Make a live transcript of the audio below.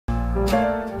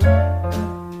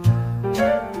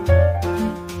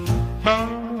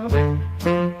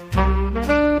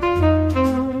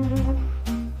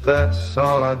That's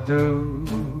all I do.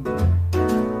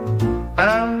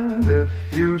 And if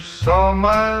you saw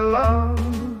my love,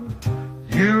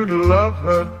 you'd love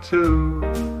her too.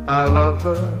 I love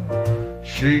her.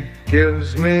 She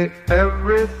gives me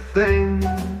everything,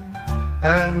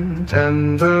 and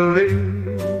tenderly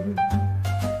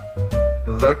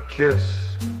the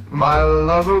kiss my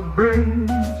lover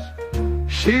brings,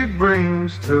 she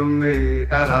brings to me,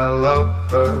 and I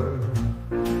love her.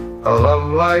 A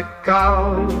love like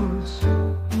ours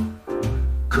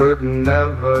could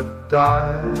never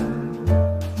die.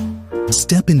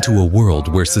 Step into a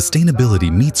world where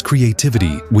sustainability meets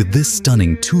creativity with this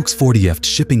stunning Tux 40F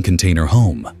shipping container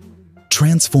home.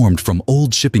 Transformed from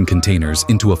old shipping containers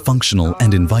into a functional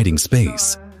and inviting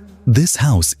space, this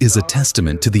house is a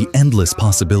testament to the endless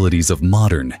possibilities of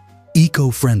modern,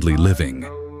 eco-friendly living.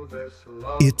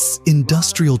 Its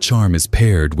industrial charm is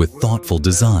paired with thoughtful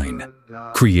design,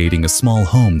 creating a small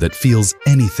home that feels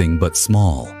anything but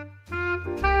small.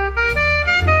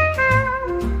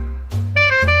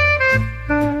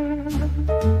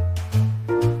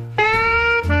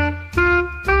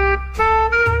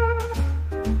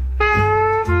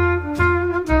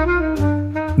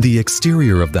 The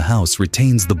exterior of the house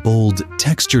retains the bold,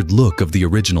 textured look of the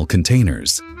original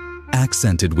containers,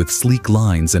 accented with sleek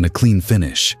lines and a clean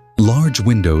finish. Large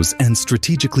windows and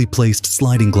strategically placed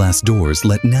sliding glass doors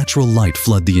let natural light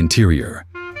flood the interior,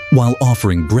 while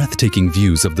offering breathtaking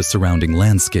views of the surrounding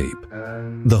landscape.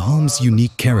 The home's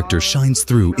unique character shines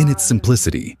through in its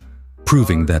simplicity,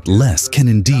 proving that less can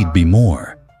indeed be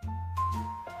more.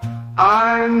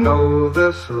 I know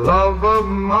this love of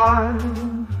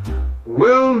mine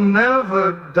will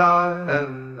never die,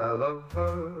 and I love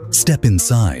her. Step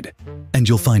inside, and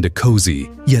you'll find a cozy,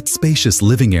 yet spacious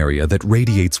living area that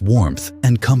radiates warmth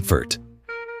and comfort.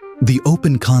 The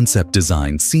open concept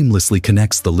design seamlessly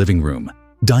connects the living room,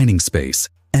 dining space,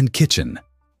 and kitchen,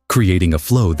 creating a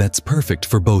flow that's perfect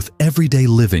for both everyday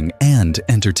living and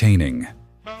entertaining.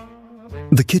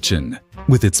 The kitchen,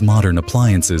 with its modern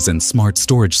appliances and smart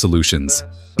storage solutions,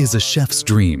 is a chef's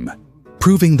dream,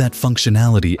 proving that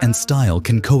functionality and style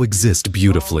can coexist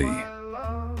beautifully.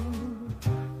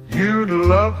 You'd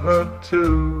love her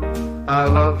too. I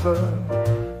love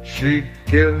her. She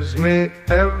gives me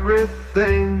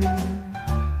everything,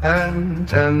 and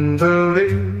tenderly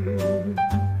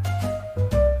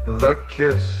the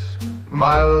kiss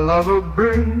my lover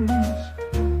brings,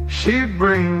 she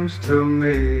brings to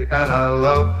me, and I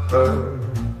love her.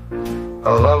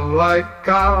 A love like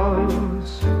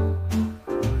ours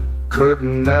could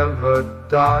never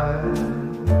die.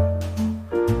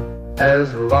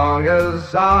 As long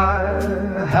as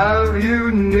I have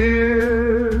you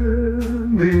near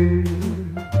me,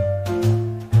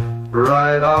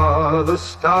 bright are the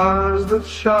stars that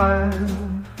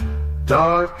shine,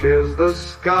 dark is the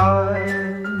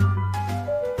sky.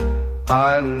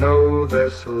 I know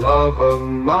this love of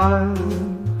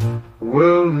mine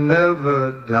will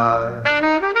never die.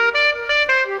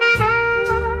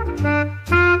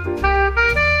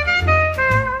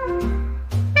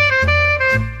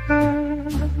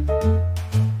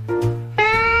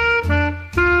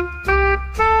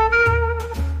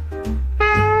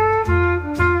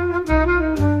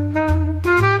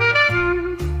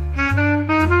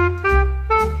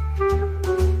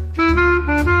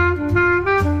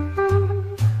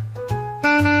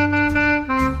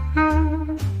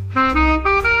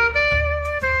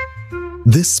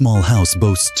 This small house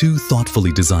boasts 2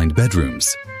 thoughtfully designed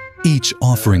bedrooms, each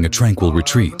offering a tranquil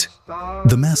retreat.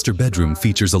 The master bedroom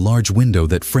features a large window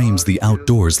that frames the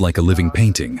outdoors like a living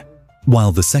painting,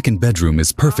 while the second bedroom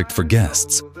is perfect for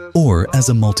guests or as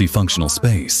a multifunctional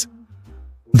space.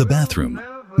 The bathroom,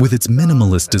 with its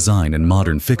minimalist design and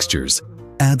modern fixtures,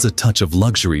 adds a touch of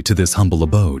luxury to this humble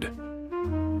abode.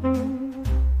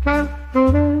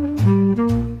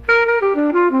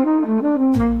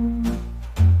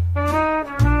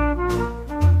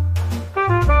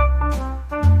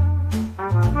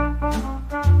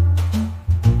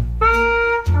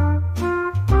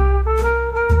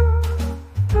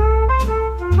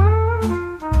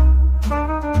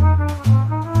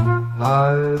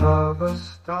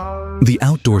 The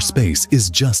outdoor space is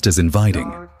just as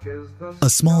inviting. A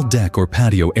small deck or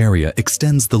patio area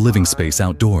extends the living space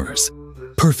outdoors,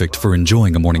 perfect for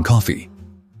enjoying a morning coffee,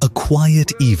 a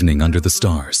quiet evening under the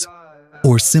stars,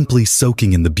 or simply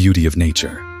soaking in the beauty of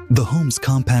nature. The home's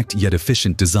compact yet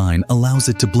efficient design allows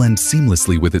it to blend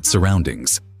seamlessly with its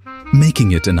surroundings,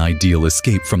 making it an ideal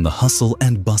escape from the hustle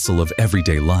and bustle of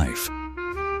everyday life.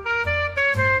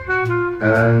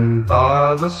 and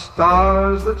are the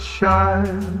stars that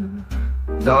shine.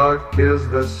 Dark is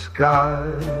the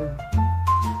sky.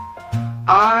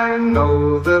 I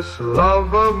know this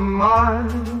love of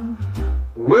mine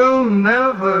will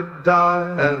never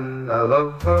die, and I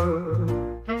love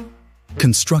her.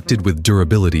 Constructed with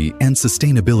durability and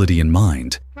sustainability in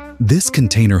mind, this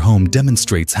container home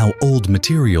demonstrates how old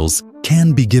materials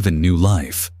can be given new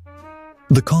life.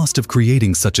 The cost of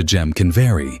creating such a gem can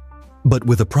vary, but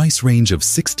with a price range of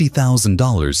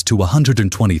 $60,000 to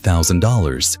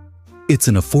 $120,000, it's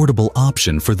an affordable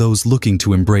option for those looking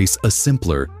to embrace a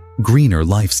simpler, greener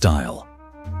lifestyle.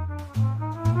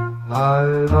 I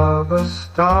love the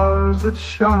stars that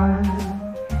shine.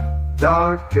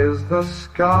 Dark is the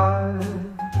sky.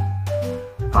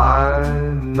 I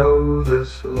know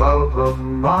this love of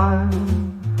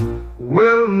mine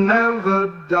will never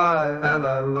die, and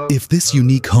I love. If this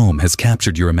unique home has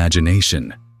captured your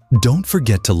imagination, don't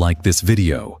forget to like this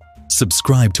video,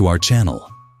 subscribe to our channel,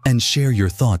 and share your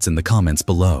thoughts in the comments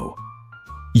below.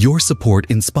 Your support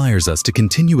inspires us to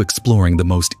continue exploring the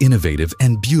most innovative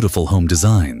and beautiful home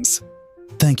designs.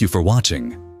 Thank you for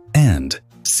watching, and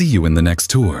see you in the next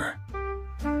tour.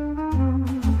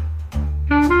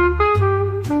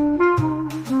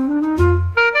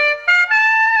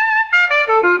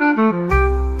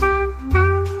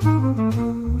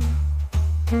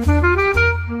 Thank you.